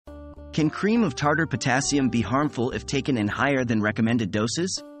Can cream of tartar potassium be harmful if taken in higher than recommended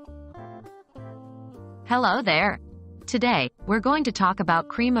doses? Hello there. Today, we're going to talk about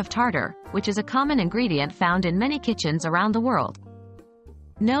cream of tartar, which is a common ingredient found in many kitchens around the world.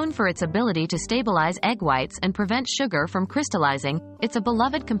 Known for its ability to stabilize egg whites and prevent sugar from crystallizing, it's a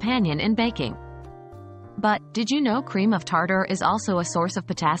beloved companion in baking. But, did you know cream of tartar is also a source of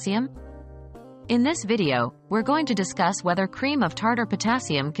potassium? In this video, we're going to discuss whether cream of tartar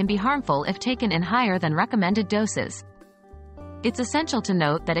potassium can be harmful if taken in higher than recommended doses. It's essential to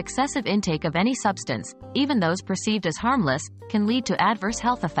note that excessive intake of any substance, even those perceived as harmless, can lead to adverse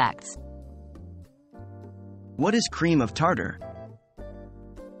health effects. What is cream of tartar?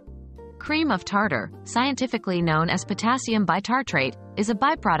 Cream of tartar, scientifically known as potassium bitartrate, is a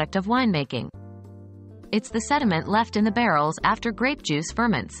byproduct of winemaking. It's the sediment left in the barrels after grape juice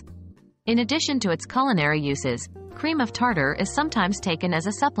ferments. In addition to its culinary uses, cream of tartar is sometimes taken as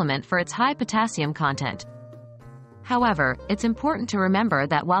a supplement for its high potassium content. However, it's important to remember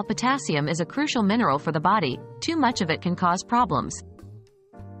that while potassium is a crucial mineral for the body, too much of it can cause problems.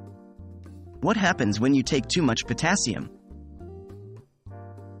 What happens when you take too much potassium?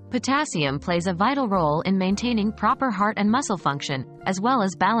 Potassium plays a vital role in maintaining proper heart and muscle function, as well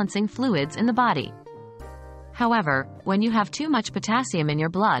as balancing fluids in the body. However, when you have too much potassium in your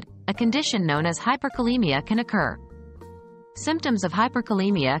blood, a condition known as hyperkalemia can occur. Symptoms of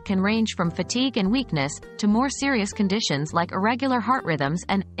hyperkalemia can range from fatigue and weakness to more serious conditions like irregular heart rhythms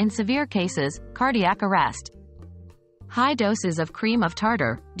and, in severe cases, cardiac arrest. High doses of cream of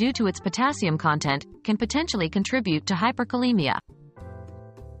tartar, due to its potassium content, can potentially contribute to hyperkalemia.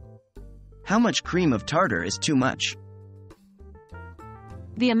 How much cream of tartar is too much?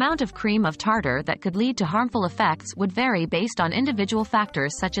 The amount of cream of tartar that could lead to harmful effects would vary based on individual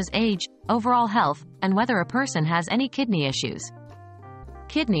factors such as age, overall health, and whether a person has any kidney issues.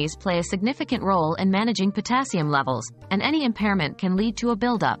 Kidneys play a significant role in managing potassium levels, and any impairment can lead to a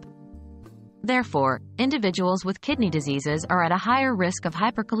buildup. Therefore, individuals with kidney diseases are at a higher risk of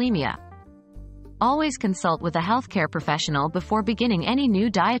hyperkalemia. Always consult with a healthcare professional before beginning any new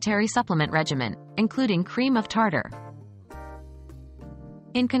dietary supplement regimen, including cream of tartar.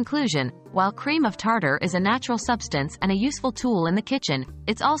 In conclusion, while cream of tartar is a natural substance and a useful tool in the kitchen,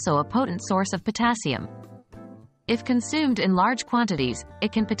 it's also a potent source of potassium. If consumed in large quantities,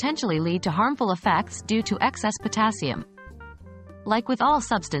 it can potentially lead to harmful effects due to excess potassium. Like with all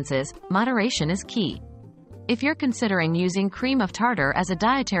substances, moderation is key. If you're considering using cream of tartar as a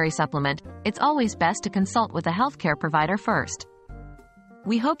dietary supplement, it's always best to consult with a healthcare provider first.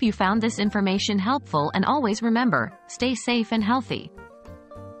 We hope you found this information helpful, and always remember, stay safe and healthy.